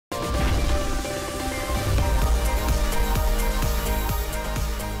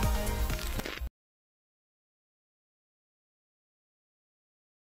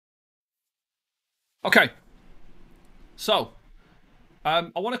Okay, so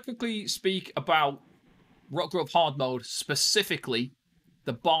I want to quickly speak about Rockgrove hard mode, specifically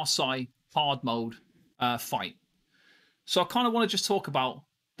the Bahsai hard mode fight. So I kind of want to just talk about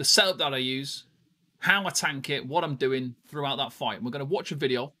the setup that I use, how I tank it, what I'm doing throughout that fight. And we're going to watch a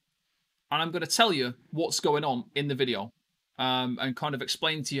video, and I'm going to tell you what's going on in the video, and kind of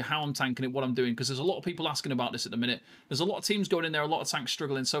explain to you how I'm tanking it, what I'm doing, because there's a lot of people asking about this at the minute. There's a lot of teams going in there, a lot of tanks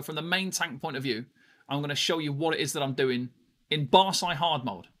struggling. So from the main tank point of view, I'm going to show you what it is that I'm doing in Bahsai hard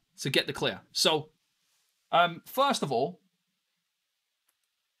mode to get the clear. So, first of all,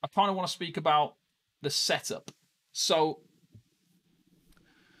 I kind of want to speak about the setup. So,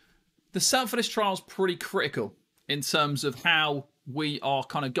 the setup for this trial is pretty critical in terms of how we are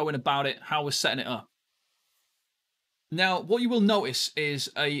kind of going about it, how we're setting it up. Now, what you will notice is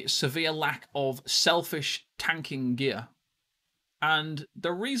a severe lack of selfish tanking gear. And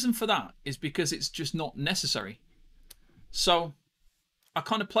the reason for that is because it's just not necessary. So, I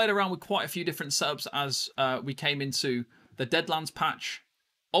kind of played around with quite a few different setups as we came into the Deadlands patch.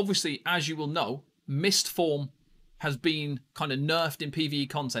 Obviously, as you will know, Mist Form has been kind of nerfed in PvE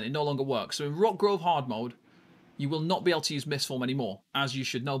content. It no longer works. So in Rockgrove hard mode, you will not be able to use Mist Form anymore, as you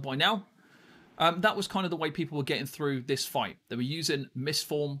should know by now. That was kind of the way people were getting through this fight. They were using Mist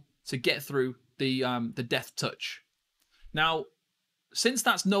Form to get through the Death Touch. Now, since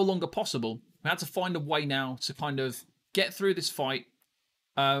that's no longer possible, we had to find a way now to kind of get through this fight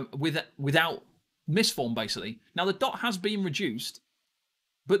without Mist Form, basically. Now, the dot has been reduced,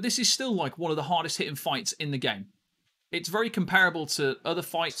 but this is still like one of the hardest hitting fights in the game. It's very comparable to other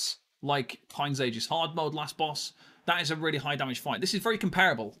fights like Heinz Aegis hard mode last boss. That is a really high damage fight. This is very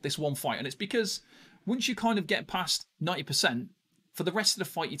comparable, this one fight, and it's because once you kind of get past 90%, for the rest of the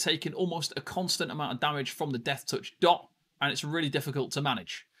fight, you're taking almost a constant amount of damage from the Death Touch dot, and it's really difficult to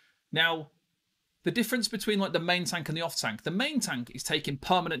manage. Now, the difference between like the main tank and the off tank, the main tank is taking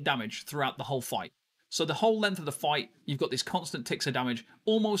permanent damage throughout the whole fight. So the whole length of the fight, you've got this constant ticks of damage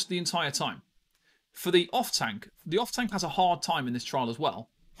almost the entire time. For the off tank has a hard time in this trial as well.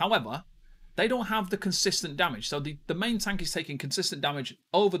 However, they don't have the consistent damage. So the main tank is taking consistent damage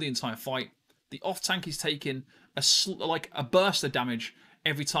over the entire fight. The off tank is taking a burst of damage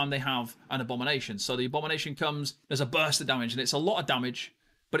every time they have an abomination. So the abomination comes, there's a burst of damage, and it's a lot of damage,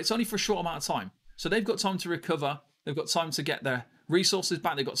 but it's only for a short amount of time. So they've got time to recover. They've got time to get their resources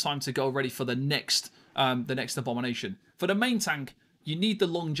back. They've got time to go ready for the next abomination. For the main tank, you need the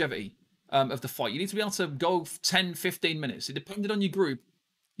longevity of the fight. You need to be able to go 10, 15 minutes. It depended on your group.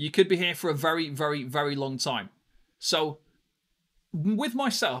 You could be here for a very, very, very long time. So with my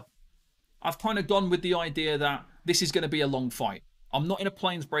setup, I've kind of gone with the idea that this is going to be a long fight. I'm not in a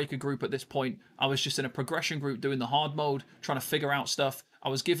Planesbreaker group at this point. I was just in a progression group doing the hard mode, trying to figure out stuff. I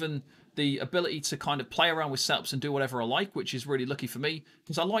was given the ability to kind of play around with setups and do whatever I like, which is really lucky for me,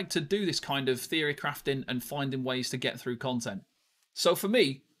 because I like to do this kind of theory crafting and finding ways to get through content. So for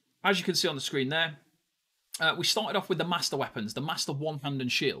me, as you can see on the screen there, we started off with the master weapons, the master one hand and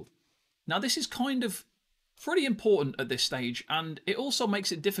shield. Now this is kind of pretty important at this stage, and it also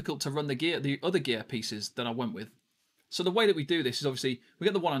makes it difficult to run the other gear pieces that I went with. So the way that we do this is obviously we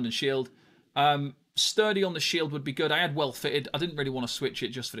get the one hand and shield. Sturdy on the shield would be good. I had well fitted. I didn't really want to switch it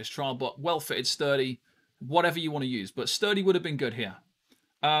just for this trial, but well fitted, sturdy, whatever you want to use. But sturdy would have been good here.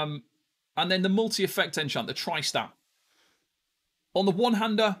 And then the multi-effect enchant, the tri-stat. On the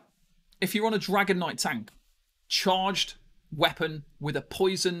one-hander, if you're on a Dragon Knight tank, charged weapon with a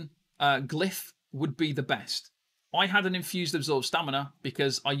poison glyph would be the best. I had an infused absorb stamina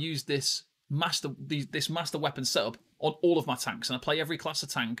because I used this master weapon setup on all of my tanks, and I play every class of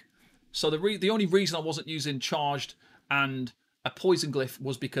tank. So the only reason I wasn't using charged and a poison glyph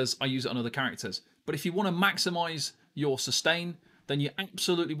was because I use it on other characters. But if you want to maximize your sustain, then you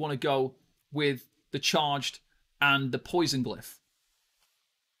absolutely want to go with the charged and the poison glyph.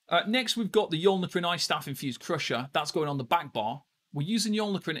 Next, we've got the Yolnahkrin Ice Staff Infused Crusher. That's going on the back bar. We're using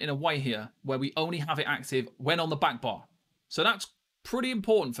Yolnahkrin in a way here where we only have it active when on the back bar. So that's pretty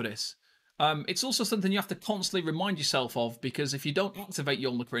important for this. It's also something you have to constantly remind yourself of, because if you don't activate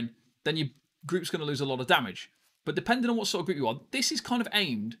Yolnahkrin, then your group's going to lose a lot of damage. But depending on what sort of group you are, this is kind of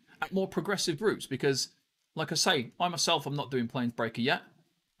aimed at more progressive groups because, like I say, I myself am not doing Planesbreaker yet.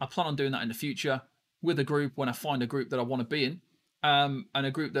 I plan on doing that in the future with a group when I find a group that I want to be in, and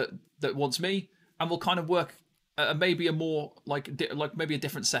a group that wants me, and we'll kind of work maybe a more like maybe a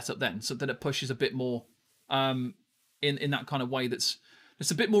different setup then, so that it pushes a bit more in that kind of way that's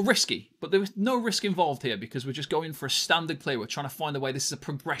a bit more risky. But there was no risk involved here because we're just going for a standard clear. We're trying to find a way. This is a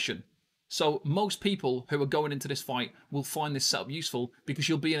progression. So most people who are going into this fight will find this setup useful because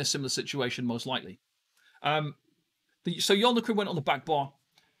you'll be in a similar situation most likely. So Yolnacrin went on the back bar.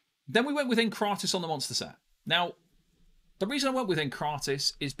 Then we went with Encratis on the monster set. Now, the reason I went with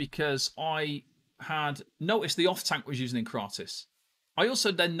Encratis is because I had noticed the off-tank was using Encratis. I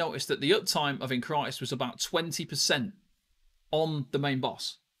also then noticed that the uptime of Encratis was about 20% on the main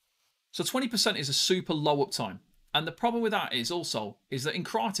boss. So 20% is a super low uptime. And the problem with that is that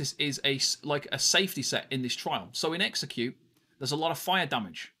Encratis is like a safety set in this trial. So in Execute, there's a lot of fire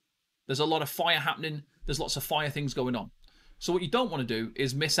damage. There's a lot of fire happening. There's lots of fire things going on. So what you don't want to do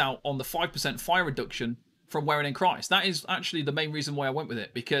is miss out on the 5% fire reduction from wearing Encratis. That is actually the main reason why I went with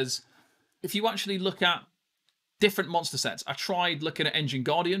it, because if you actually look at different monster sets, I tried looking at Engine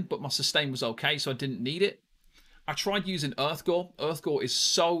Guardian, but my sustain was okay, so I didn't need it. I tried using Earthgore. Earthgore is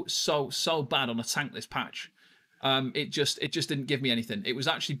so bad on a tankless patch. It just didn't give me anything. It was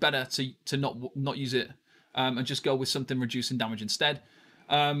actually better to not use it and just go with something reducing damage instead.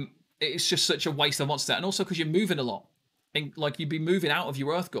 It's just such a waste of monster, and also because you're moving a lot. Like, you'd be moving out of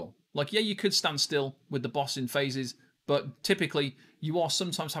your Earthgore. Like, yeah, you could stand still with the boss in phases, but typically you are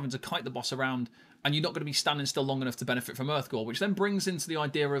sometimes having to kite the boss around, and you're not going to be standing still long enough to benefit from Earthgore, which then brings into the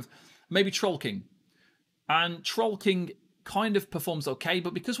idea of maybe Troll King. And Troll King kind of performs okay,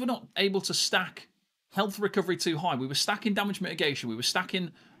 but because we're not able to stack health recovery too high, we were stacking damage mitigation, we were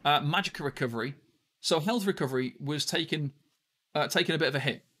stacking magicka recovery, so health recovery was taking a bit of a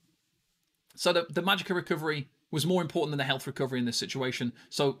hit. So the magicka recovery was more important than the health recovery in this situation.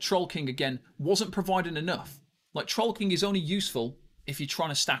 So Troll King, again, wasn't providing enough. Like, Troll King is only useful if you're trying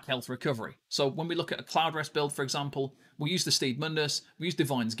to stack health recovery. So when we look at a Cloud Rest build, for example, we use the Steed Mundus, we use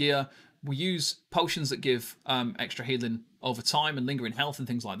Divine's Gear, we use potions that give extra healing over time and lingering health and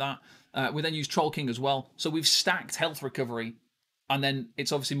things like that. We then use Troll King as well. So we've stacked health recovery, and then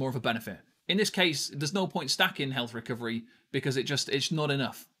it's obviously more of a benefit. In this case, there's no point stacking health recovery because it's not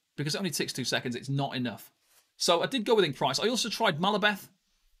enough. Because it only takes 2 seconds, it's not enough. So I did go with Encratis. I also tried Malabeth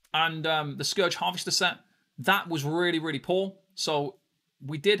and the Scourge Harvester set. That was really poor. So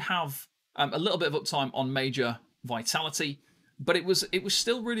we did have a little bit of uptime on Major Vitality, but it was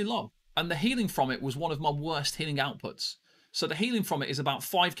still really low. And the healing from it was one of my worst healing outputs. So the healing from it is about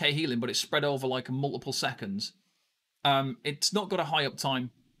 5k healing, but it's spread over like multiple seconds. It's not got a high uptime.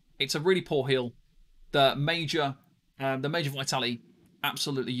 It's a really poor heal. The Major Vitality,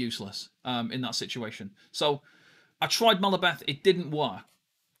 absolutely useless in that situation. So I tried Malabeth, it didn't work.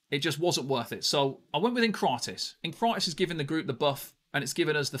 It just wasn't worth it. So I went with Encratis. Encratis is giving the group the buff, and it's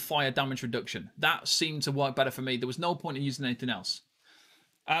given us the fire damage reduction. That seemed to work better for me. There was no point in using anything else.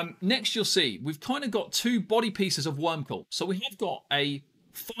 Next, you'll see we've kind of got 2 body pieces of Wormcult. So we have got a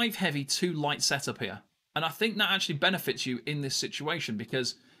 5 heavy, 2 light setup here. And I think that actually benefits you in this situation,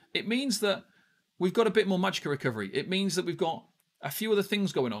 because it means that we've got a bit more magicka recovery. It means that we've got a few other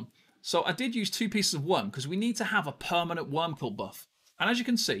things going on. So I did use 2 pieces of Worm, because we need to have a permanent Wormcult buff. And as you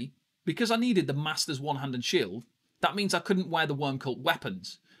can see, because I needed the Master's one-handed shield, that means I couldn't wear the Wormcult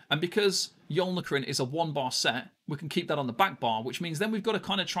weapons. And because Yolnacrin is a 1-bar set, we can keep that on the back bar, which means then we've got to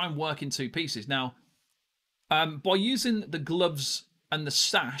kind of try and work in 2 pieces. Now, by using the gloves and the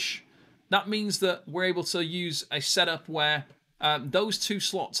sash, that means that we're able to use a setup where those 2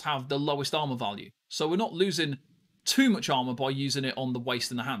 slots have the lowest armor value. So we're not losing too much armor by using it on the waist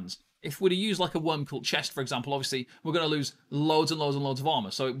and the hands. If we're to use like a Wormcult chest, for example, obviously we're going to lose loads and loads of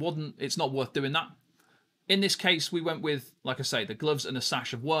armor. So it's not worth doing that. In this case, we went with, like I say, the gloves and the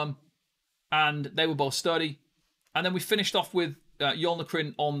sash of Worm, and they were both sturdy. And then we finished off with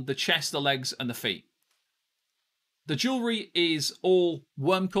Yolnacrin on the chest, the legs, and the feet. The jewelry is all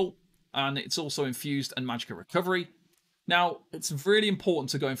Wormcult, and it's also infused and magicka recovery. Now, it's really important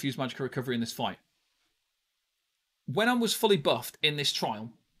to go infuse magicka recovery in this fight. When I was fully buffed in this trial,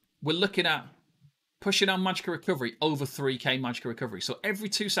 we're looking at pushing our magicka recovery over 3k magicka recovery. So every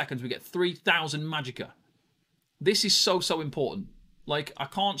 2 seconds we get 3,000 magicka. This is so important. Like, I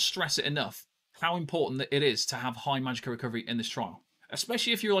can't stress it enough how important it is to have high magicka recovery in this trial.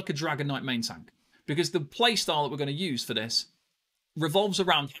 Especially if you're like a Dragon Knight main tank. Because the playstyle that we're going to use for this revolves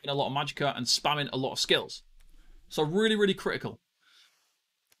around having a lot of magicka and spamming a lot of skills. So really critical.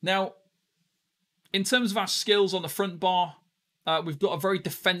 Now, in terms of our skills on the front bar, we've got a very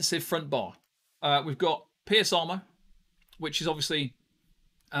defensive front bar. We've got Pierce Armor, which is obviously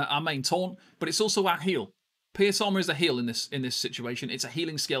our main taunt, but it's also our heal. Pierce Armor is a heal in this situation. It's a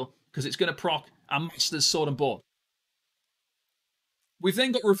healing skill because it's going to proc our Master's Sword and Board. We've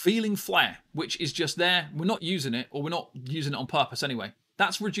then got Revealing Flare, which is just there. We're not using it, or we're not using it on purpose anyway.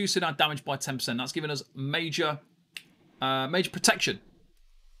 That's reducing our damage by 10%. That's giving us major protection.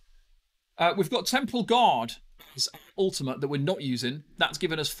 We've got Temporal Guard as ultimate that we're not using. That's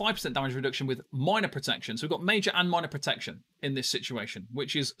given us 5% damage reduction with minor protection. So we've got major and minor protection in this situation,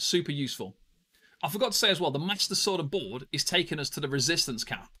 which is super useful. I forgot to say as well, the Master Sword and Board is taking us to the resistance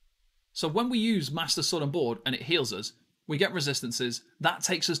cap. So when we use Master Sword and Board and it heals us, we get resistances. That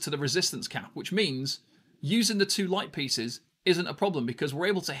takes us to the resistance cap, which means using the 2 light pieces isn't a problem because we're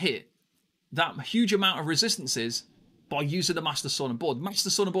able to hit that huge amount of resistances by using the Master Sword and Board. Master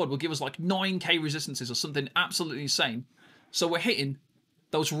Sword and Board will give us like 9k resistances or something absolutely insane. So we're hitting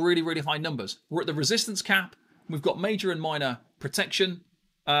those really, really high numbers. We're at the resistance cap. We've got major and minor protection.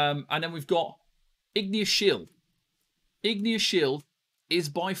 And then we've got Igneous Shield. Igneous Shield is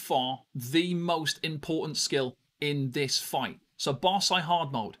by far the most important skill in this fight. So Bahsai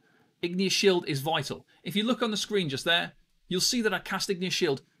Hardmode, Igneous Shield is vital. If you look on the screen just there, you'll see that I cast Igneous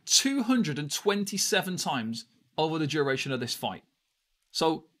Shield 227 times over the duration of this fight.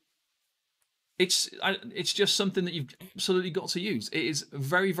 So it's just something that you've absolutely got to use. It is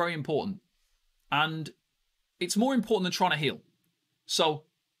very, very important. And it's more important than trying to heal. So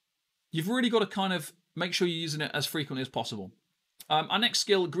you've really got to kind of make sure you're using it as frequently as possible. Our next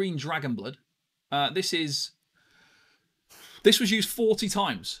skill, Green Dragon Blood. This was used 40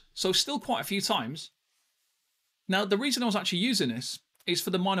 times. So still quite a few times. Now, the reason I was actually using this is for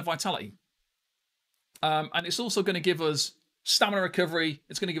the minor vitality. And it's also going to give us stamina recovery.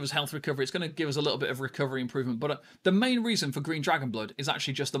 It's going to give us health recovery. It's going to give us a little bit of recovery improvement. But the main reason for Green Dragon Blood is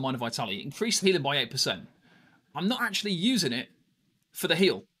actually just the minor vitality. Increased healing by 8%. I'm not actually using it for the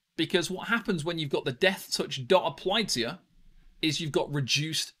heal. Because what happens when you've got the Death Touch dot applied to you is you've got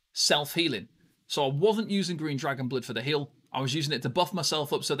reduced self-healing. So I wasn't using Green Dragon Blood for the heal. I was using it to buff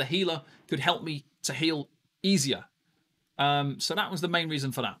myself up so the healer could help me to heal easier. So that was the main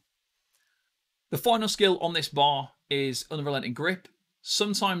reason for that. The final skill on this bar is Unrelenting Grip.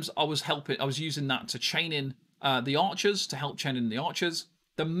 Sometimes I was using that to chain in the archers, to help chain in the archers.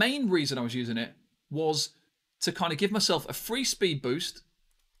 The main reason I was using it was to kind of give myself a free speed boost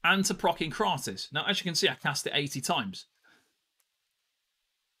and to proc in Kratis. Now, as you can see, I cast it 80 times.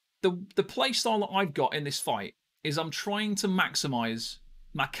 The playstyle that I've got in this fight is I'm trying to maximize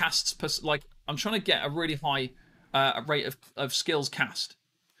my casts. Like, I'm trying to get a really high rate of skills cast.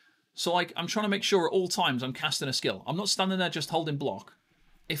 So, like, I'm trying to make sure at all times I'm casting a skill. I'm not standing there just holding block.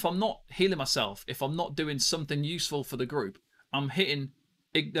 If I'm not healing myself, if I'm not doing something useful for the group, I'm hitting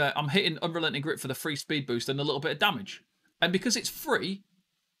Unrelenting Grip for the free speed boost and a little bit of damage. And because it's free,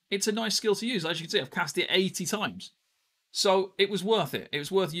 it's a nice skill to use. As you can see, I've cast it 80 times. So it was worth it. It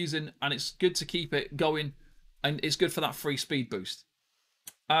was worth using, and it's good to keep it going, and it's good for that free speed boost.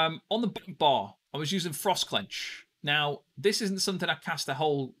 On the back bar, I was using Frost Clench. Now, this isn't something I cast a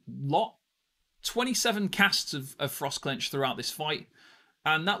whole lot. 27 casts of Frost Clench throughout this fight,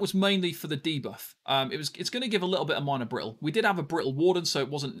 and that was mainly for the debuff. It's going to give a little bit of minor brittle. We did have a brittle warden, so it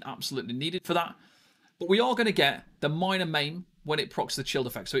wasn't absolutely needed for that. But we are going to get the minor maim when it procs the chilled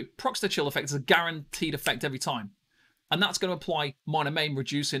effect. So it procs the chill effect as a guaranteed effect every time. And that's going to apply minor maim,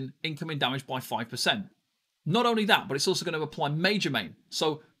 reducing incoming damage by 5%. Not only that, but it's also going to apply major maim.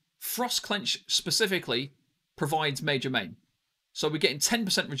 So Frost Clench specifically provides major maim. So we're getting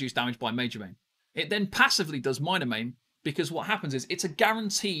 10% reduced damage by major maim. It then passively does minor maim because what happens is it's a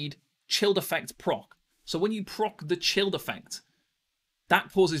guaranteed chilled effect proc. So when you proc the chilled effect,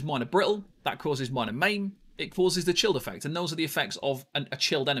 that causes minor brittle, that causes minor maim, it causes the chilled effect, and those are the effects of a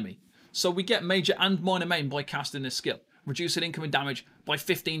chilled enemy. So we get major and minor maim by casting this skill, reducing incoming damage by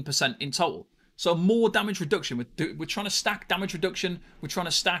 15% in total. So more damage reduction. We're trying to stack damage reduction, we're trying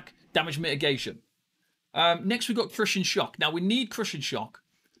to stack damage mitigation. Next we've got Crushing Shock. Now we need Crushing Shock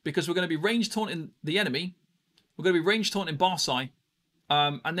because we're going to be range taunting the enemy, we're going to be range taunting Bahsei,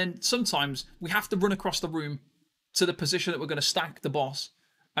 and then sometimes we have to run across the room to the position that we're going to stack the boss.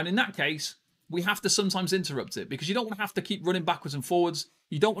 And in that case, we have to sometimes interrupt it because you don't want to have to keep running backwards and forwards.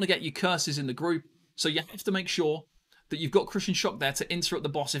 You don't want to get your curses in the group. So you have to make sure that you've got Crushing Shock there to interrupt the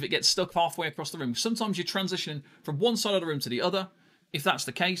boss if it gets stuck halfway across the room. Sometimes you're transitioning from one side of the room to the other. If that's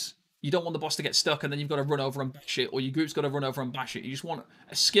the case, you don't want the boss to get stuck and then you've got to run over and bash it, or your group's got to run over and bash it. You just want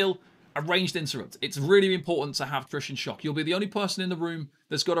a skill, a ranged interrupt. It's really important to have Crushing Shock. You'll be the only person in the room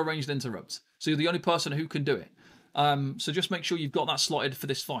that's got a ranged interrupt. So you're the only person who can do it. So just make sure you've got that slotted for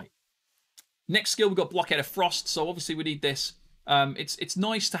this fight. Next skill, we've got Blockade of Frost. So obviously we need this. It's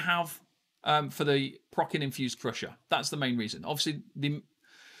nice to have for the proc-in infused crusher. That's the main reason. Obviously,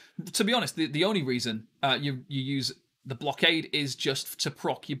 to be honest, the only reason you use the blockade is just to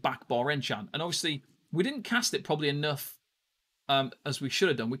proc your back bar enchant. And obviously, we didn't cast it probably enough as we should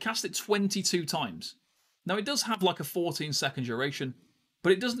have done. We cast it 22 times. Now, it does have like a 14-second duration,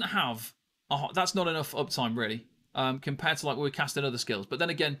 but it doesn't have that's not enough uptime really, compared to like when we're casting other skills. But then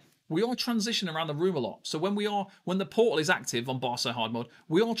again, we are transitioning around the room a lot. So when the portal is active on Bahsai Hardmode,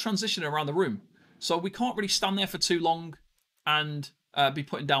 we are transitioning around the room. So we can't really stand there for too long and be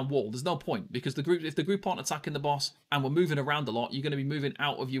putting down wall. There's no point, because if the group aren't attacking the boss and we're moving around a lot, you're going to be moving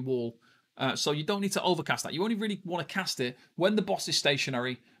out of your wall. So you don't need to overcast that. You only really want to cast it when the boss is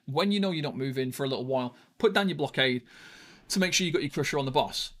stationary, when you know you're not moving for a little while. Put down your blockade to make sure you got your crusher on the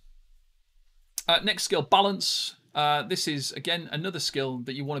boss. Next skill, balance. This is, again, another skill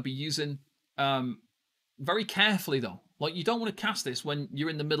that you want to be using very carefully, though. Like, you don't want to cast this when you're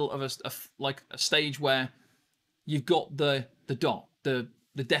in the middle of a stage where you've got the dot, the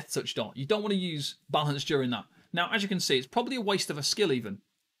death touch dot. You don't want to use balance during that. Now, as you can see, it's probably a waste of a skill even.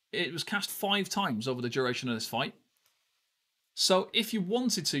 It was cast 5 times over the duration of this fight. So if you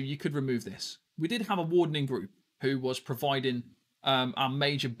wanted to, you could remove this. We did have a wardening group who was providing our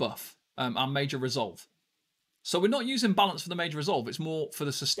major buff, our major resolve. So we're not using balance for the major resolve, it's more for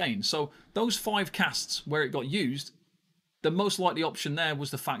the sustain. So those 5 casts where it got used, the most likely option there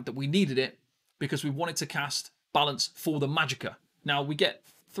was the fact that we needed it because we wanted to cast balance for the Magicka. Now we get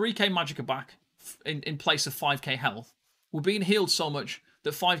 3k Magicka back in place of 5k health. We're being healed so much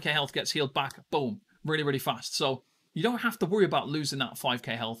that 5k health gets healed back, boom, really, really fast. So you don't have to worry about losing that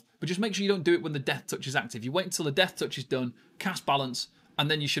 5k health, but just make sure you don't do it when the death touch is active. You wait until the death touch is done, cast balance, and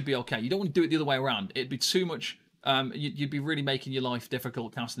then you should be okay. You don't want to do it the other way around. It'd be too much. You'd be really making your life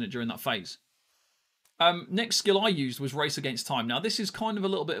difficult casting it during that phase. Next skill I used was Race Against Time. Now this is kind of a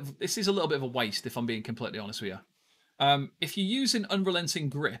little bit of a waste, if I'm being completely honest with you. If you're using Unrelenting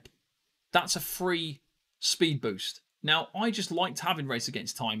Grip, that's a free speed boost. Now I just liked having Race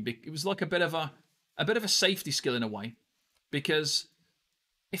Against Time. It was like a bit of a safety skill in a way, because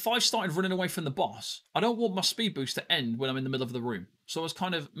if I started running away from the boss, I don't want my speed boost to end when I'm in the middle of the room. So I was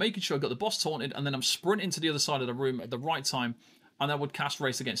kind of making sure I got the boss taunted, and then I'm sprinting to the other side of the room at the right time, and I would cast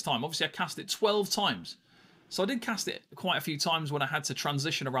Race Against Time. Obviously, I cast it 12 times. So I did cast it quite a few times when I had to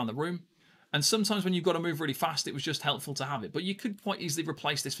transition around the room. And sometimes when you've got to move really fast, it was just helpful to have it. But you could quite easily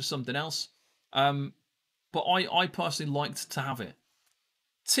replace this for something else. But I personally liked to have it.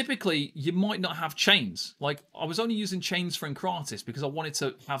 Typically, you might not have chains. Like, I was only using chains for Encratis because I wanted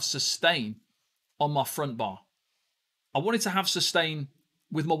to have sustain on my front bar. I wanted to have sustain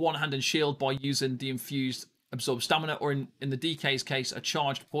with my one-handed shield by using the infused absorb stamina, or in the DK's case, a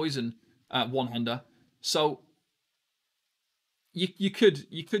charged poison one-hander. So you could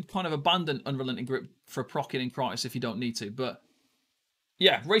kind of abandon Unrelenting Grip for proccing Encratis if you don't need to. But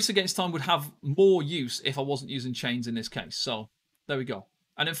yeah, Race Against Time would have more use if I wasn't using chains in this case. So there we go.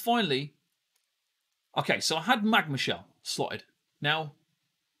 And then finally, okay, so I had Magma Shell slotted. Now,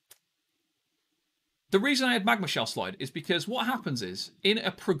 the reason I had Magma Shell slotted is because what happens is, in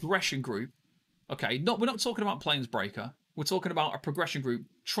a progression group, okay, we're not talking about Planesbreaker, we're talking about a progression group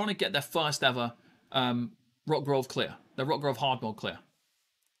trying to get their first ever Rockgrove clear, their Rockgrove Hardmode clear.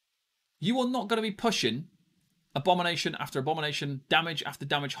 You are not going to be pushing abomination after abomination, damage after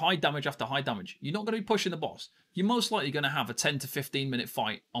damage, high damage after high damage. You're not going to be pushing the boss. You're most likely going to have a 10 to 15 minute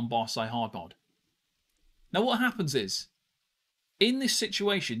fight on Bahsai Hardmode. Now what happens is, in this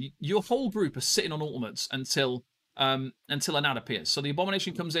situation, your whole group are sitting on ultimates until an ad appears. So the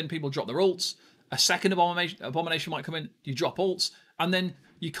abomination comes in, people drop their ults, a second abomination might come in, you drop ults, and then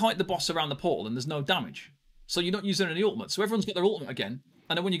you kite the boss around the portal and there's no damage. So you're not using any ultimates. So everyone's got their ultimate again,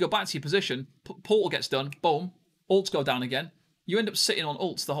 and then when you go back to your position, portal gets done, boom, ults go down again. You end up sitting on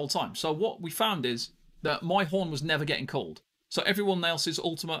ults the whole time. So what we found is that my horn was never getting called. So everyone else's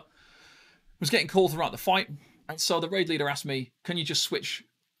ultimate was getting called throughout the fight. And so the raid leader asked me, can you just switch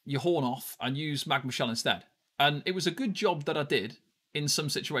your horn off and use Magma Shell instead? And it was a good job that I did in some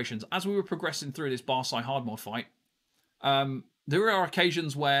situations. As we were progressing through this Bahsai Hardmode fight, there are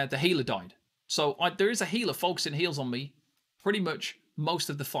occasions where the healer died. So there is a healer focusing heals on me pretty much most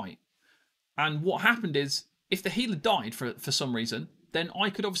of the fight. And what happened is, if the healer died for some reason, then I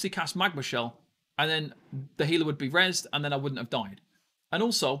could obviously cast Magma Shell, and then the healer would be rezzed, and then I wouldn't have died. And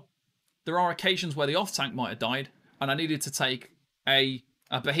also, there are occasions where the off-tank might have died, and I needed to take a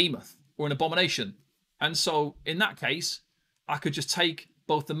behemoth or an abomination. And so, in that case, I could just take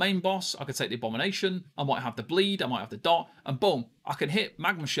both the main boss, I could take the abomination, I might have the bleed, I might have the dot, and boom, I could hit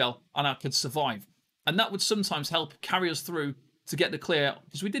Magma Shell, and I could survive. And that would sometimes help carry us through to get the clear,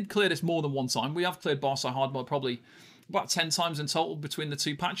 because we did clear this more than one time. We have cleared Bahsai Hardmode probably about 10 times in total between the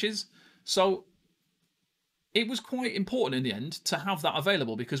 2 patches. So it was quite important in the end to have that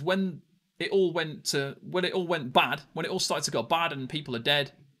available, because when it all went bad, when it all started to go bad and people are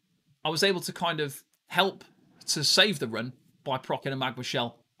dead, I was able to kind of help to save the run by proccing a Magma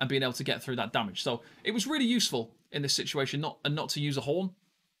Shell and being able to get through that damage. So it was really useful in this situation, not to use a horn.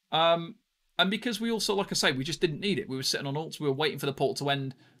 And because we also, like I say, we just didn't need it. We were sitting on ults, we were waiting for the portal to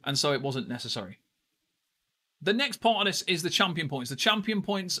end, and so it wasn't necessary. The next part of this is the champion points. The champion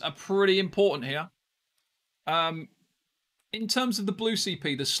points are pretty important here. In terms of the blue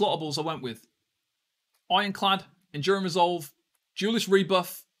CP, the slottables I went with Ironclad, Enduring Resolve, Duelist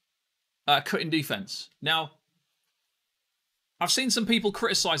Rebuff, Cutting Defense. Now, I've seen some people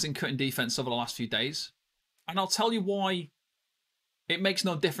criticizing Cutting Defense over the last few days, and I'll tell you why it makes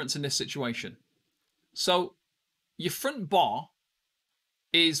no difference in this situation. So, your front bar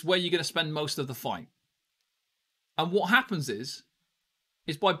is where you're going to spend most of the fight. And what happens is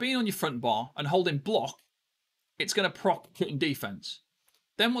by being on your front bar and holding block, it's going to proc Cutting Defense.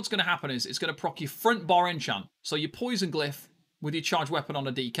 Then what's going to happen is it's going to proc your front bar enchant. So your Poison Glyph with your charged weapon on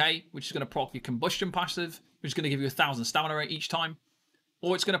a DK, which is going to proc your Combustion passive, which is going to give you 1,000 stamina rate each time.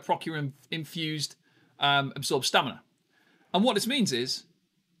 Or it's going to proc your infused absorb stamina. And what this means is,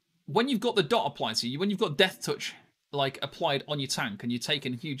 when you've got the dot applied to you, when you've got Death Touch like applied on your tank and you're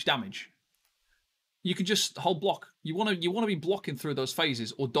taking huge damage, you can just hold block. You want to be blocking through those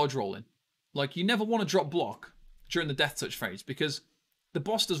phases or dodge rolling. Like, you never want to drop block during the Death Touch phase, because the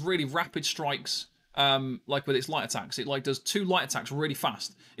boss does really rapid strikes, like with its light attacks. It like does 2 light attacks really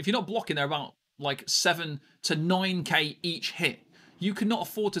fast. If you're not blocking, they're about like 7 to 9k each hit. You cannot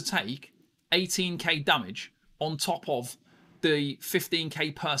afford to take 18k damage on top of the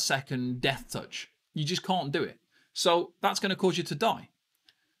 15k per second Death Touch. You just can't do it. So that's going to cause you to die.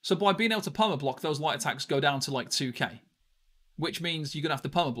 So by being able to perma block, those light attacks go down to like 2k, which means you're going to have to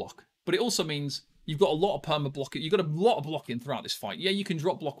perma block. But it also means you've got a lot of perma blocking. You've got a lot of blocking throughout this fight. Yeah, you can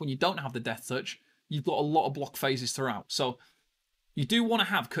drop block when you don't have the Death Touch. You've got a lot of block phases throughout. So you do want to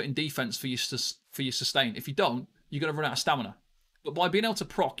have Cutting Defense for your sustain. If you don't, you're going to run out of stamina. But by being able to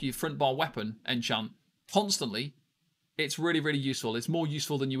proc your front bar weapon enchant constantly, it's really, really useful. It's more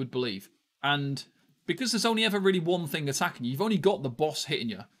useful than you would believe. And because there's only ever really one thing attacking you, you've only got the boss hitting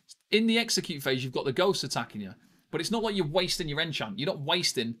you. In the execute phase, you've got the ghost attacking you. But it's not like you're wasting your enchant. You're not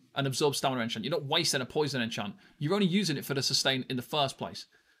wasting an absorb stamina enchant. You're not wasting a poison enchant. You're only using it for the sustain in the first place.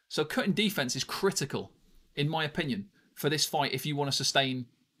 So Cutting Defense is critical, in my opinion, for this fight if you want to sustain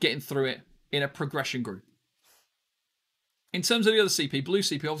getting through it in a progression group. In terms of the other CP, blue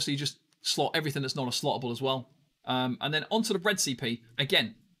CP, obviously you just slot everything that's not a slottable as well. And then onto the red CP,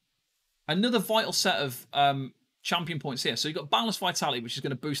 again, another vital set of champion points here. So you've got Balanced Vitality, which is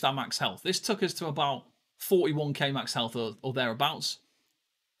going to boost our max health. This took us to about 41k max health or thereabouts.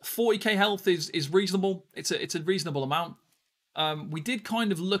 40k health is reasonable. It's a reasonable amount. We did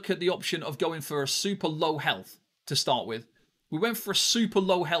kind of look at the option of going for a super low health to start with. We went for a super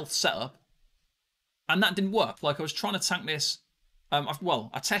low health setup, and that didn't work. Like, I was trying to tank this.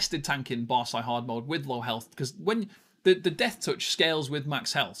 I tested tanking Bahsai Hardmode with low health, because when the Death Touch scales with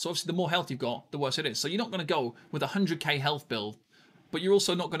max health. So obviously the more health you've got, the worse it is. So you're not going to go with a 100k health build, but you're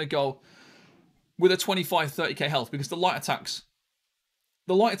also not going to go with a 25, 30k health, because the light attacks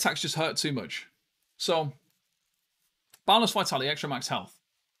just hurt too much. So Balanced Vitality, extra max health.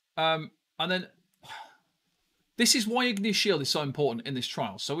 And then this is why Igneous Shield is so important in this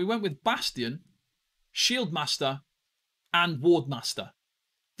trial. So we went with Bastion, Shield Master, and Ward Master.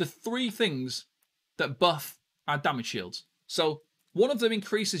 The 3 things that buff our damage shields. So one of them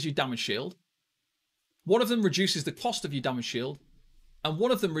increases your damage shield, one of them reduces the cost of your damage shield, and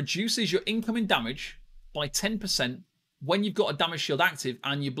one of them reduces your incoming damage by 10% when you've got a damage shield active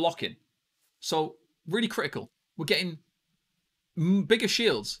and you're blocking. So really critical. We're getting bigger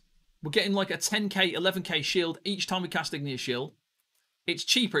shields. We're getting like a 10k, 11k shield each time we cast Igneous Shield. It's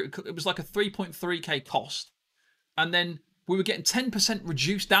cheaper. It was like a 3.3k cost. And then we were getting 10%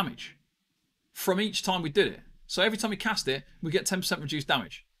 reduced damage from each time we did it. So every time we cast it, we get 10% reduced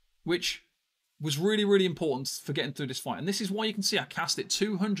damage, which was really, really important for getting through this fight. And this is why you can see I cast it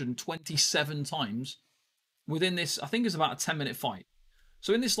 227 times within this, I think it's about a 10-minute fight.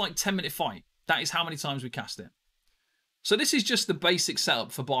 So in this like 10-minute fight, that is how many times we cast it. So this is just the basic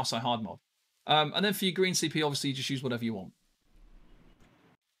setup for Bahsai Hardmode. And then for your green CP, obviously you just use whatever you want.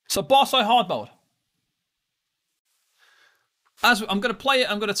 So Bahsai Hardmode. As I'm going to play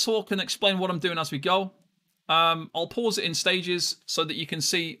it, I'm going to talk and explain what I'm doing as we go. I'll pause it in stages so that you can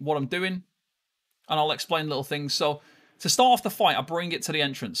see what I'm doing. And I'll explain little things. So to start off the fight, I bring it to the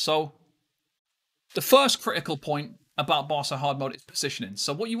entrance. So the first critical point about Bahsai Hardmode is positioning.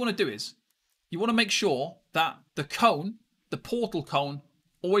 So what you want to do is, you want to make sure that the cone, the portal cone,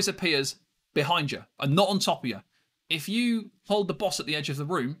 always appears behind you and not on top of you. If you hold the boss at the edge of the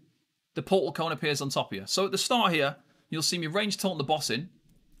room, the portal cone appears on top of you. So at the start here, you'll see me range taunt the boss in.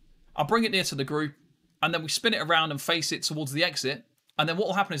 I bring it near to the group, and then we spin it around and face it towards the exit. And then what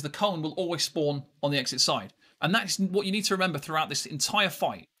will happen is the cone will always spawn on the exit side. And that's what you need to remember throughout this entire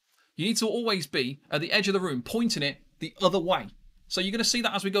fight. You need to always be at the edge of the room, pointing it the other way. So you're going to see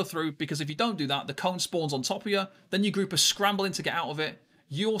that as we go through, because if you don't do that, the cone spawns on top of you. Then your group are scrambling to get out of it.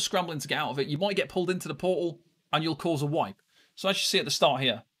 You're scrambling to get out of it. You might get pulled into the portal, and you'll cause a wipe. So as you see at the start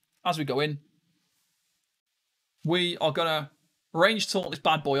here, as we go in, we are going to range taunt this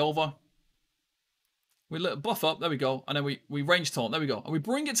bad boy over. We let it buff up, there we go, and then we range taunt, there we go. And we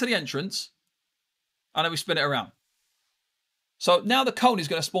bring it to the entrance, and then we spin it around. So now the cone is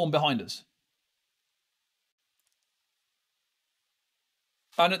going to spawn behind us.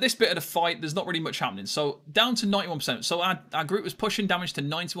 And at this bit of the fight, there's not really much happening. So down to 91%. So our group was pushing damage to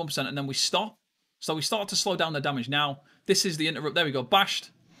 91%, and then we stop. So we start to slow down the damage now. This is the interrupt, there we go,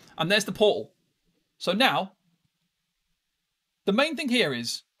 bashed. And there's the portal. So now, the main thing here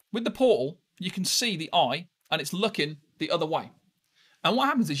is, with the portal, you can see the eye, and it's looking the other way. And what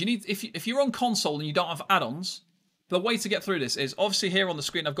happens is, you need, if you're on console and you don't have add-ons, the way to get through this is, obviously here on the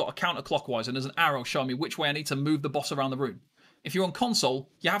screen I've got a counterclockwise, and there's an arrow showing me which way I need to move the boss around the room. If you're on console,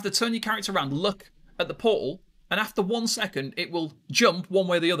 you have to turn your character around, look at the portal, and after 1 second, it will jump one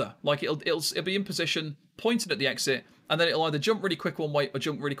way or the other. Like it'll be in position, pointed at the exit, and then it'll either jump really quick one way or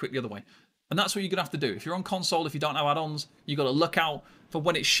jump really quick the other way. And that's what you're going to have to do. If you're on console, if you don't have add-ons, you've got to look out for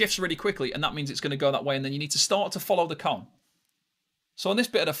when it shifts really quickly, and that means it's going to go that way, and then you need to start to follow the cone. So on this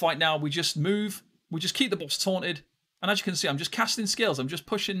bit of the fight now, we just move, we just keep the boss taunted, and as you can see, I'm just casting skills, I'm just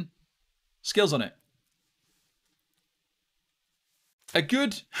pushing skills on it. A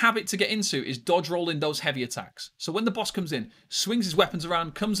good habit to get into is dodge rolling those heavy attacks. So when the boss comes in, swings his weapons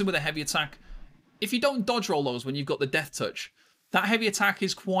around, comes in with a heavy attack. If you don't dodge roll those when you've got the death touch, that heavy attack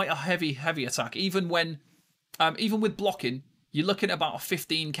is quite a heavy attack. Even with blocking, you're looking at about a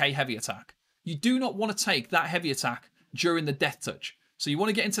 15k heavy attack. You do not want to take that heavy attack during the death touch. So you want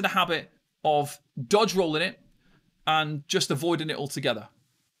to get into the habit of dodge rolling it and just avoiding it altogether.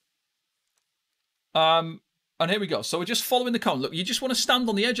 And here we go. So we're just following the cone. Look, you just want to stand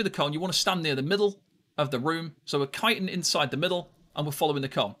on the edge of the cone. You want to stand near the middle of the room. So we're kiting inside the middle, and we're following the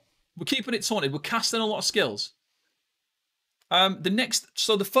cone. We're keeping it taunted. We're casting a lot of skills.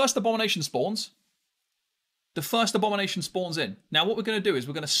 So the first abomination spawns. The first abomination spawns in. Now what we're going to do is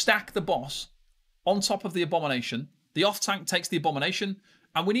we're going to stack the boss on top of the abomination. The off tank takes the abomination,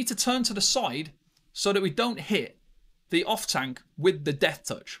 and we need to turn to the side so that we don't hit the off tank with the death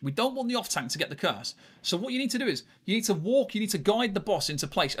touch. We don't want the off tank to get the curse. So what you need to do is you need to walk, you need to guide the boss into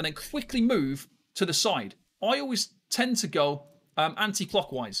place, and then quickly move to the side. I always tend to go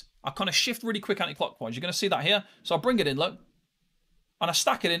anti-clockwise. I kind of shift really quick anti-clockwise. You're going to see that here. So I bring it in, look, and I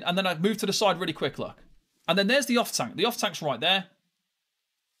stack it in, and then I move to the side really quick, look. And then there's the off tank. The off tank's right there.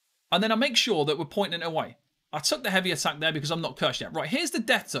 And then I make sure that we're pointing it away. I took the heavy attack there because I'm not cursed yet. Right, here's the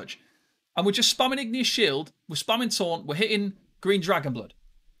death touch. And we're just spamming Igneous Shield. We're spamming Taunt. We're hitting Green Dragon Blood.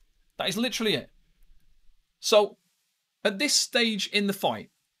 That is literally it. So, at this stage in the fight,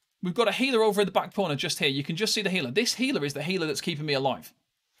 we've got a healer over in the back corner just here. You can just see the healer. This healer is the healer that's keeping me alive.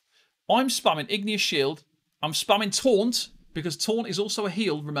 I'm spamming Igneous Shield. I'm spamming Taunt, because Taunt is also a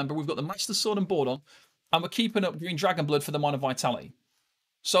heal. Remember, we've got the Master Sword and Board on. And we're keeping up Green Dragon Blood for the Minor Vitality.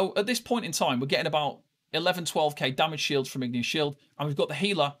 So, at this point in time, we're getting about 11, 12k damage shields from Igneous Shield. And we've got the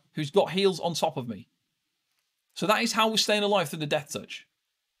healer who's got heals on top of me. So that is how we're staying alive through the death touch.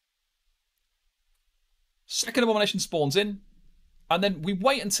 Second abomination spawns in. And then we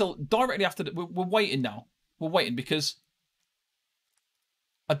wait until directly after... We're waiting now. We're waiting because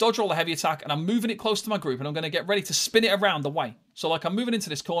I dodge roll a heavy attack and I'm moving it close to my group and I'm going to get ready to spin it around the way. So like I'm moving into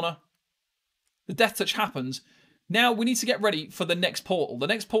this corner. The death touch happens. Now we need to get ready for the next portal. The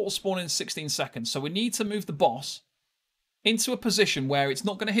next portal spawns in 16 seconds. So we need to move the boss into a position where it's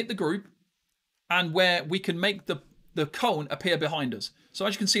not going to hit the group and where we can make the cone appear behind us. So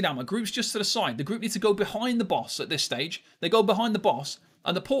as you can see now, my group's just to the side. The group needs to go behind the boss at this stage. They go behind the boss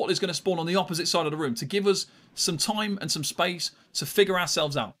and the portal is going to spawn on the opposite side of the room to give us some time and some space to figure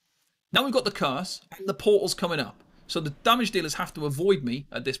ourselves out. Now we've got the curse and the portal's coming up. So the damage dealers have to avoid me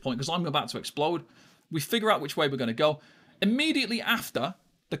at this point because I'm about to explode. We figure out which way we're going to go. Immediately after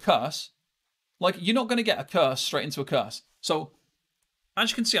the curse, like you're not going to get a curse straight into a curse. So as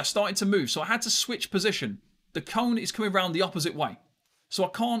you can see, I started to move. So I had to switch position. The cone is coming around the opposite way.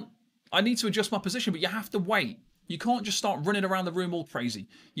 So I need to adjust my position, but you have to wait. You can't just start running around the room all crazy.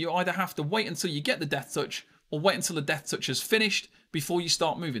 You either have to wait until you get the death touch or wait until the death touch is finished before you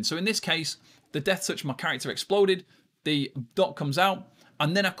start moving. So in this case, the death touch, my character exploded, the dot comes out,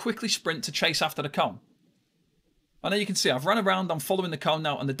 and then I quickly sprint to chase after the cone. And there you can see I've run around, I'm following the cone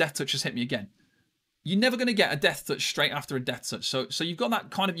now, and the death touch has hit me again. You're never going to get a death touch straight after a death touch. So you've got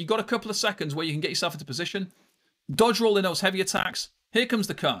that kind of, you've got a couple of seconds where you can get yourself into position, dodge roll in those heavy attacks. Here comes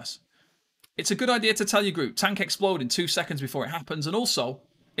the curse. It's a good idea to tell your group, tank explode in 2 seconds before it happens. And also,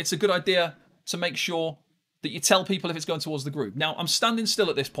 it's a good idea to make sure that you tell people if it's going towards the group. Now, I'm standing still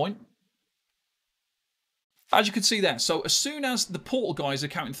at this point. As you can see there. So as soon as the portal guys are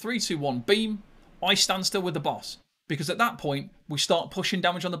counting 3, 2, 1, beam, I stand still with the boss. Because at that point, we start pushing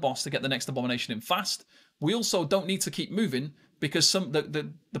damage on the boss to get the next abomination in fast. We also don't need to keep moving because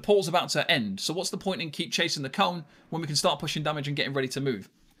the portal's about to end. So what's the point in keep chasing the cone when we can start pushing damage and getting ready to move?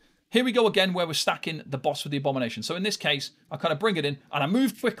 Here we go again where we're stacking the boss with the abomination. So in this case, I kind of bring it in and I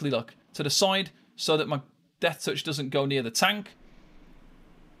move quickly, look, to the side so that my death touch doesn't go near the tank.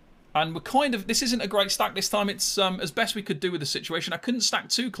 And we're kind of, this isn't a great stack this time. It's as best we could do with the situation. I couldn't stack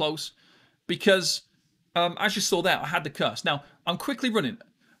too close because... as you saw there, I had the curse. Now, I'm quickly running.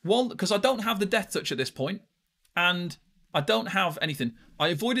 One, because I don't have the death touch at this point, and I don't have anything. I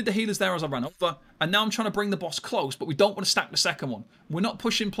avoided the healers there as I ran over, and now I'm trying to bring the boss close, but we don't want to stack the second one. We're not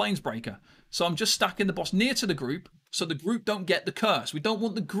pushing Planesbreaker, so I'm just stacking the boss near to the group, so the group don't get the curse. We don't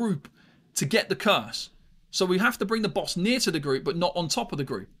want the group to get the curse. So we have to bring the boss near to the group, but not on top of the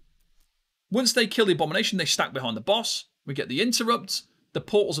group. Once they kill the abomination, they stack behind the boss. We get the interrupts. The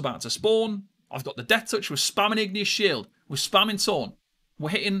portal's about to spawn. I've got the death touch, we're spamming Igneous Shield, we're spamming Taunt, we're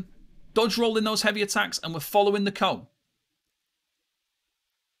hitting dodge roll in those heavy attacks, and we're following the cone.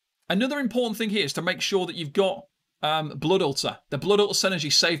 Another important thing here is to make sure that you've got Blood Altar. The Blood Altar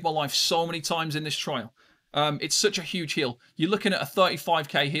synergy saved my life so many times in this trial. It's such a huge heal. You're looking at a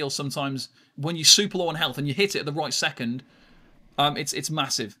 35k heal sometimes when you're super low on health and you hit it at the right second. It's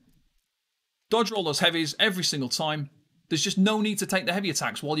massive. Dodge roll those heavies every single time. There's just no need to take the heavy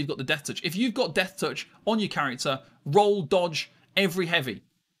attacks while you've got the death touch. If you've got death touch on your character, roll, dodge every heavy.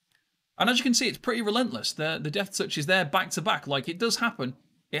 And as you can see, it's pretty relentless. The death touch is there back to back. Like, it does happen.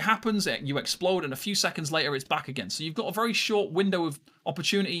 It happens, you explode, and a few seconds later, it's back again. So you've got a very short window of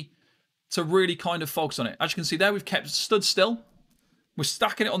opportunity to really kind of focus on it. As you can see there, we've kept stood still. We're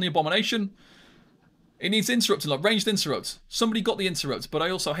stacking it on the abomination. It needs interrupting, like ranged interrupt. Somebody got the interrupt, but I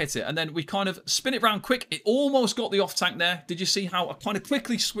also hit it. And then we kind of spin it round quick. It almost got the off tank there. Did you see how I kind of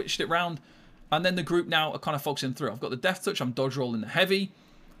quickly switched it round? And then the group now are kind of focusing through. I've got the death touch. I'm dodge rolling the heavy.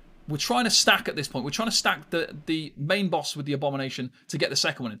 We're trying to stack at this point. We're trying to stack the main boss with the abomination to get the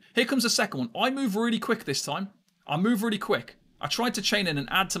second one in. Here comes the second one. I move really quick this time. I move really quick. I tried to chain in and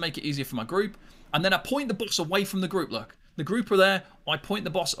add to make it easier for my group. And then I point the boss away from the group, look. The group are there. I point the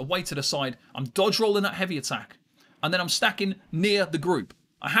boss away to the side. I'm dodge rolling that heavy attack. And then I'm stacking near the group.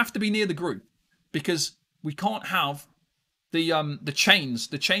 I have to be near the group because we can't have the chains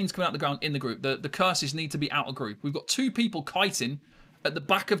coming out the ground in the group. The curses need to be out of group. We've got 2 people kiting at the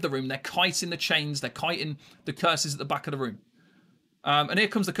back of the room. They're kiting the chains. They're kiting the curses at the back of the room. And here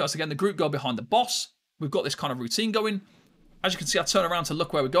comes the curse again. The group go behind the boss. We've got this kind of routine going. As you can see, I turn around to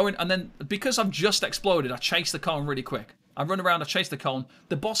look where we're going. And then because I've just exploded, I chase the cone really quick. I run around, I chase the cone.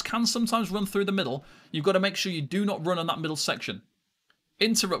 The boss can sometimes run through the middle. You've got to make sure you do not run on that middle section.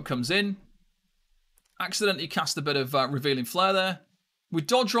 Interrupt comes in. Accidentally cast a bit of Revealing Flare there. We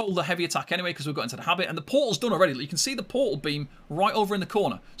dodge roll the heavy attack anyway because we've got into the habit. And the portal's done already. You can see the portal beam right over in the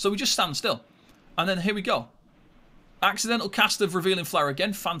corner. So we just stand still. And then here we go. Accidental cast of Revealing Flare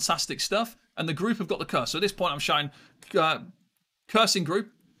again. Fantastic stuff. And the group have got the curse. So at this point I'm shouting cursing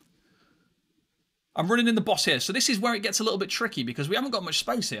group. I'm running in the boss here. So this is where it gets a little bit tricky because we haven't got much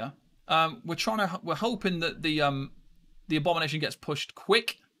space here. We're hoping that the abomination gets pushed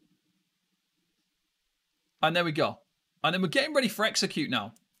quick. And there we go. And then we're getting ready for execute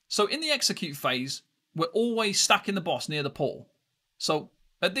now. So in the execute phase, we're always stacking the boss near the portal. So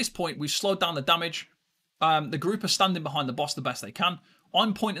at this point, we've slowed down the damage. The group are standing behind the boss the best they can.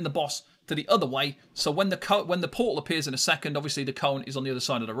 I'm pointing the boss to the other way. So when the portal appears in a second, obviously the cone is on the other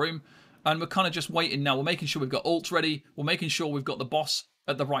side of the room. And we're kind of just waiting now. We're making sure we've got ults ready. We're making sure we've got the boss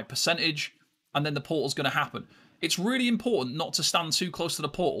at the right percentage. And then the portal's going to happen. It's really important not to stand too close to the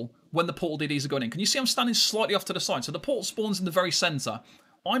portal when the portal DDs are going in. Can you see I'm standing slightly off to the side? So the portal spawns in the very center.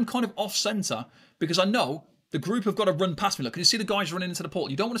 I'm kind of off center because I know the group have got to run past me. Look, can you see the guys running into the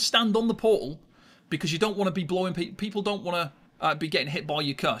portal? You don't want to stand on the portal because you don't want to be blowing people. People don't want to be getting hit by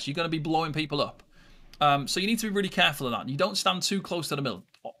your curse. You're going to be blowing people up. So you need to be really careful of that. You don't stand too close to the middle.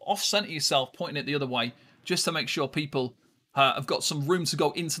 Off center yourself, pointing it the other way, just to make sure people have got some room to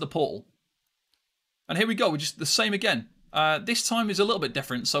go into the portal. And here we go. We're just the same again. This time is a little bit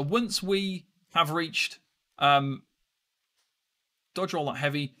different. So once we have reached dodge roll that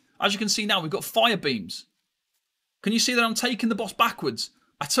heavy, as you can see now, we've got fire beams. Can you see that I'm taking the boss backwards?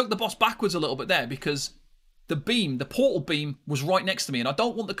 I took the boss backwards a little bit there because the beam, the portal beam, was right next to me, and I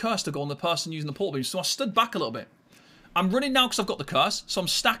don't want the curse to go on the person using the portal beam, so I stood back a little bit. I'm running now because I've got the curse, so I'm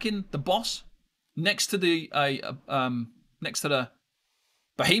stacking the boss next to the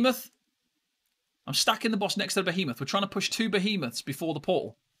behemoth. I'm stacking the boss next to the behemoth. We're trying to push 2 behemoths before the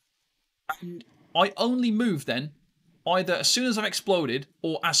portal. And I only move then either as soon as I've exploded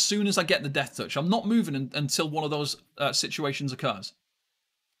or as soon as I get the death touch. I'm not moving until one of those situations occurs.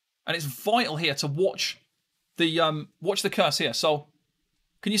 And it's vital here to watch the curse here. So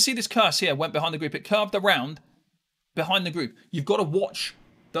can you see this curse here went behind the group? It curved around behind the group. You've got to watch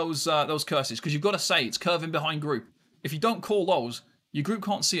those curses because you've got to say it's curving behind group. If you don't call those, your group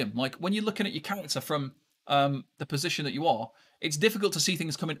can't see them. Like when you're looking at your character from the position that you are, it's difficult to see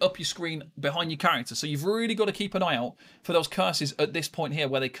things coming up your screen behind your character. So you've really got to keep an eye out for those curses at this point here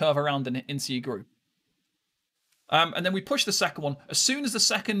where they curve around and into your group. And then we push the second one. As soon as the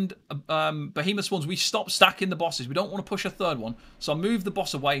second behemoth spawns, we stop stacking the bosses. We don't want to push a third one. So I move the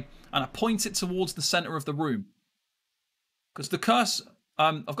boss away and I point it towards the center of the room. Because the curse,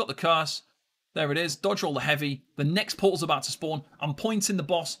 I've got the curse. There it is. Dodge roll the heavy. The next portal's about to spawn. I'm pointing the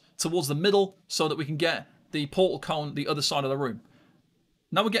boss towards the middle so that we can get the portal cone the other side of the room.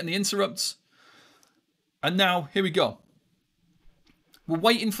 Now we're getting the interrupts. And now, here we go. We're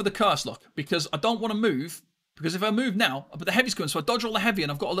waiting for the curse, look. Because I don't want to move. Because if I move now, but the heavy's coming. So I dodge roll the heavy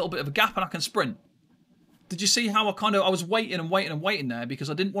and I've got a little bit of a gap and I can sprint. Did you see how I was waiting and waiting and waiting there because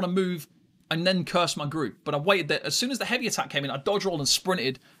I didn't want to move and then curse my group. But I waited there. As soon as the heavy attack came in, I dodge rolled and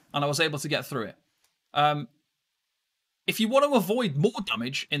sprinted and I was able to get through it. If you want to avoid more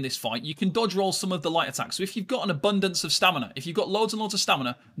damage in this fight, you can dodge roll some of the light attacks. So if you've got an abundance of stamina, if you've got loads and loads of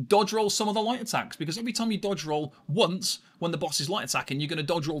stamina, dodge roll some of the light attacks. Because every time you dodge roll once when the boss is light attacking, you're going to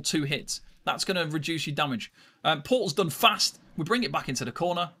dodge roll 2 hits. That's going to reduce your damage. Portal's done fast. We bring it back into the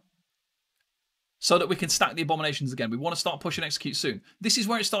corner so that we can stack the abominations again. We want to start pushing execute soon. This is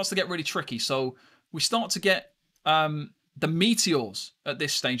where it starts to get really tricky. So we start to get the meteors at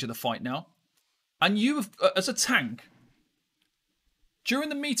this stage of the fight now. And you, have, as a tank, during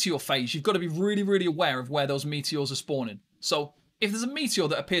the meteor phase, you've got to be really, really aware of where those meteors are spawning. So if there's a meteor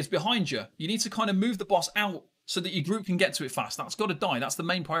that appears behind you, you need to kind of move the boss out so that your group can get to it fast. That's got to die. That's the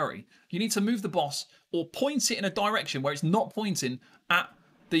main priority. You need to move the boss or point it in a direction where it's not pointing at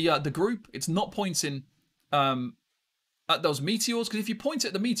the group. It's not pointing at those meteors. Because if you point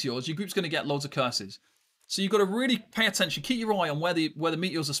at the meteors, your group's going to get loads of curses. So you've got to really pay attention. Keep your eye on where the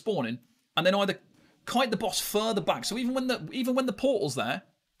meteors are spawning, and then either kite the boss further back. So even when the portal's there,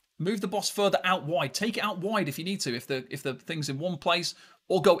 move the boss further out wide. Take it out wide if you need to. If the thing's in one place,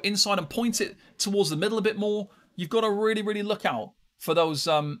 or go inside and point it towards the middle a bit more. You've got to really, really look out for those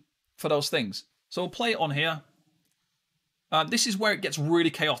things. So we'll play it on here. This is where it gets really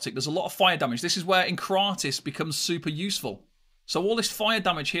chaotic. There's a lot of fire damage. This is where Incratis becomes super useful. So all this fire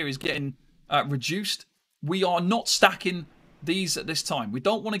damage here is getting reduced. We are not stacking these at this time. We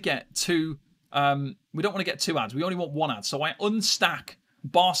don't want to get two. We don't want to get 2 ads. We only want 1 ad. So I unstack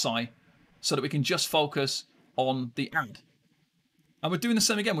Bahsei so that we can just focus on the ad. And we're doing the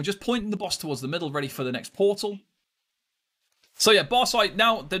same again. We're just pointing the boss towards the middle, ready for the next portal. So yeah, Bahsei,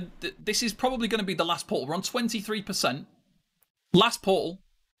 now this is probably going to be the last portal. We're on 23%. Last portal.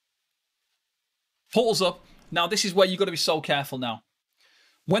 Portal's up. Now this is where you've got to be so careful now.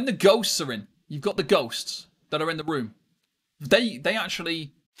 When the ghosts are in, you've got the ghosts that are in the room. They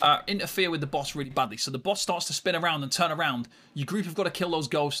actually interfere with the boss really badly. So the boss starts to spin around and turn around. Your group have got to kill those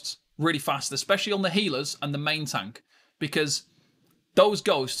ghosts really fast, especially on the healers and the main tank. Because those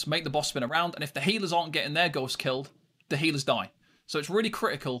ghosts make the boss spin around, and if the healers aren't getting their ghosts killed, the healers die. So it's really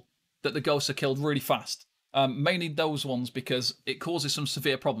critical that the ghosts are killed really fast. Mainly those ones, because it causes some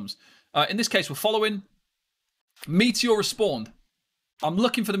severe problems. In this case, we're following. Meteor has spawned. I'm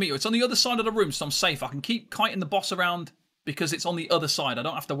looking for the meteor. It's on the other side of the room, so I'm safe. I can keep kiting the boss around because it's on the other side. I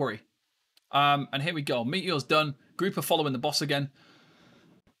don't have to worry. And here we go. Meteor's done. Group are following the boss again.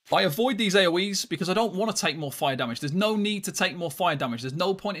 I avoid these AoEs because I don't want to take more fire damage. There's no need to take more fire damage. There's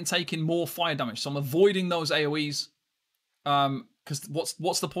no point in taking more fire damage. So I'm avoiding those AoEs. Because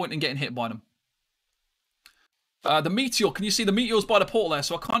what's the point in getting hit by them? The meteor, can you see the meteor's by the portal there?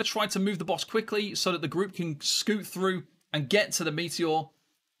 So I kind of tried to move the boss quickly so that the group can scoot through and get to the meteor.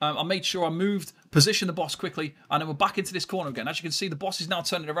 I made sure I moved, positioned the boss quickly, and then we're back into this corner again. As you can see, the boss is now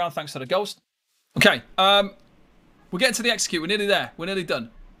turning around thanks to the ghost. Okay, we're getting to the execute. We're nearly there. We're nearly done.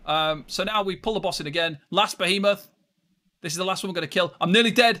 So now we pull the boss in again. Last behemoth. This is the last one we're going to kill. I'm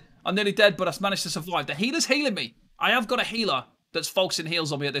nearly dead. I'm nearly dead, but I've managed to survive. The healer's healing me. I have got a healer that's focusing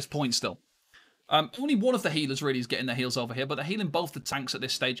heals on me at this point still. Only one of the healers really is getting their heals over here, but they're healing both the tanks at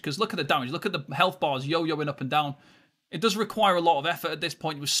this stage, because look at the damage. Look at the health bars yo-yoing up and down. It does require a lot of effort at this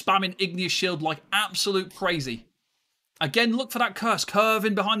point. He was spamming Igneous Shield like absolute crazy. Again, look for that curse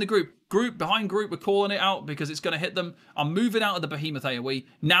curving behind the group. Group behind group, we're calling it out because it's going to hit them. I'm moving out of the Behemoth AoE.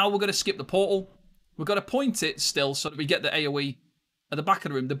 Now we're going to skip the portal. We're going to point it still so that we get the AoE at the back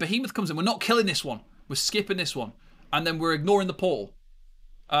of the room. The Behemoth comes in. We're not killing this one. We're skipping this one. And then we're ignoring the portal.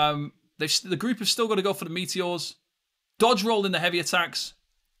 The group have still got to go for the meteors. Dodge roll in the heavy attacks.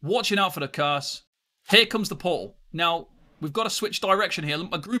 Watching out for the curse. Here comes the portal. Now, we've got to switch direction here.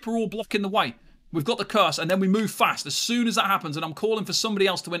 My group are all blocking the way. We've got the curse, and then we move fast. As soon as that happens, and I'm calling for somebody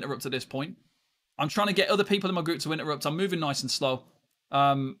else to interrupt at this point. I'm trying to get other people in my group to interrupt. I'm moving nice and slow.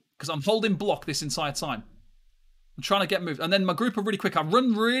 Because I'm holding block this entire time. I'm trying to get moved. And then my group are really quick. I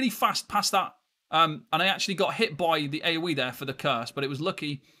run really fast past that. And I actually got hit by the AoE there for the curse. But it was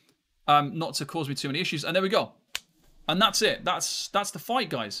lucky not to cause me too many issues. And there we go. And that's it. That's the fight,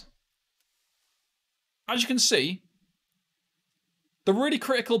 guys. As you can see, the really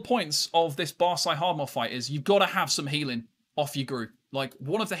critical points of this Bahsai Hardmode fight is you've got to have some healing off your group. Like,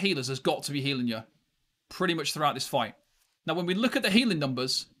 one of the healers has got to be healing you pretty much throughout this fight. Now, when we look at the healing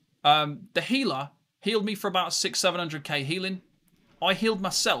numbers, the healer healed me for about 600-700k healing. I healed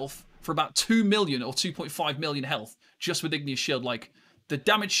myself for about 2 million or 2.5 million health just with Igneous Shield. Like, the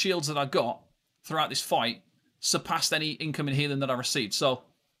damage shields that I got throughout this fight surpassed any incoming healing that I received. So,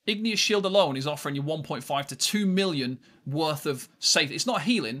 Igneous Shield alone is offering you 1.5 to 2 million worth of safety. It's not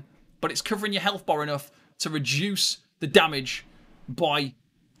healing, but it's covering your health bar enough to reduce the damage by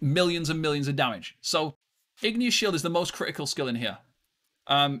millions and millions of damage. So, Igneous Shield is the most critical skill in here.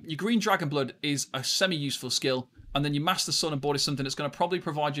 Your Green Dragon Blood is a semi-useful skill, and then your Master Sun and Board is something that's going to probably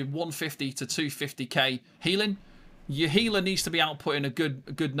provide you 150 to 250k healing. Your healer needs to be outputting a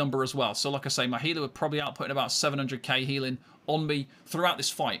good number as well. So like I say, my healer would probably outputting about 700k healing on me throughout this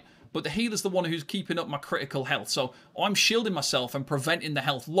fight. But the healer's the one who's keeping up my critical health. So I'm shielding myself and preventing the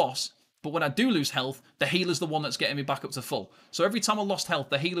health loss. But when I do lose health, the healer's the one that's getting me back up to full. So every time I lost health,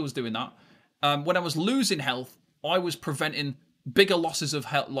 the healer was doing that. When I was losing health, I was preventing bigger losses of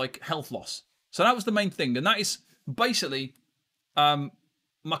health loss. So that was the main thing. And that is basically my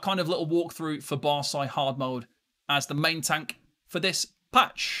kind of little walkthrough for Bahsai Hardmode as the main tank for this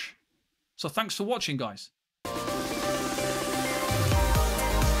patch. So thanks for watching, guys.